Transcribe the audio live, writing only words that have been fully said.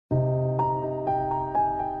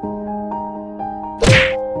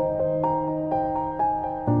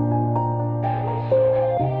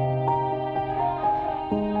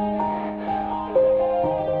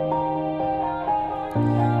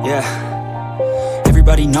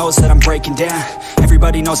Everybody knows that I'm breaking down.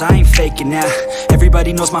 Everybody knows I ain't faking now.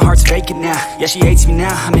 Everybody knows my heart's vacant now. Yeah, she hates me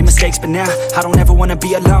now, I made mistakes but now I don't ever wanna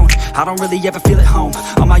be alone. I don't really ever feel at home.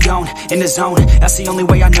 On my own, in the zone, that's the only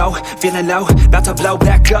way I know. Feeling low, about to blow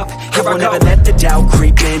back up. Here I never let the doubt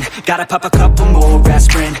creep in. Gotta pop a couple more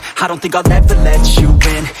aspirin. I don't think I'll ever let you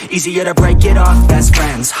in. Easier to break it off best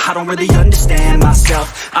friends. I don't really understand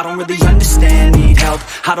myself. I don't really understand, need help.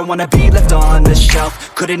 I don't wanna be left on the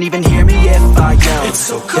shelf. Couldn't even hear me if I yelled. It's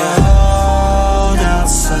so cold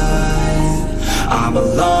outside, I'm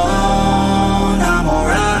alone, I'm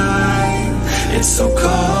alright. It's so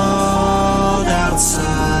cold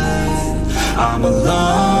outside, I'm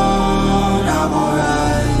alone, I'm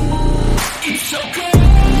alright. It's so cold.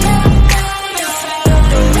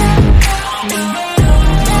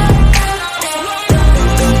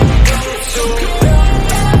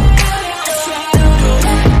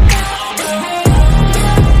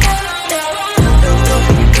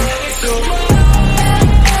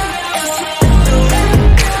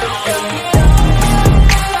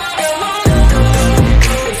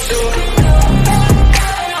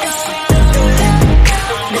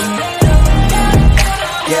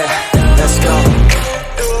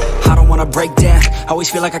 Break down, always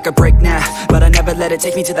feel like I could break now, but I never let it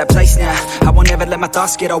take me to that place now. I won't ever let my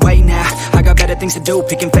thoughts get away now. I got better things to do,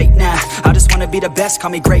 picking fate now. I just wanna be the best, call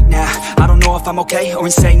me great now. I don't know if I'm okay or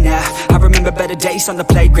insane now. I remember better days on the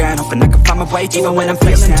playground, hoping I can find my way. Even when I'm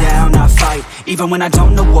feeling down, I fight. Even when I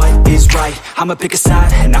don't know what is right, I'ma pick a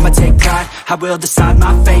side and I'ma take pride. I will decide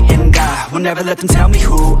my fate and I will never let them tell me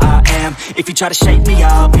who I am. If you try to shake me,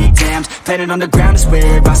 I'll be damned. Planet on the ground is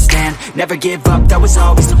where I stand. Never give up, that was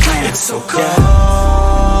always the plan. It's so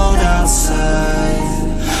cold outside,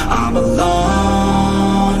 I'm alone.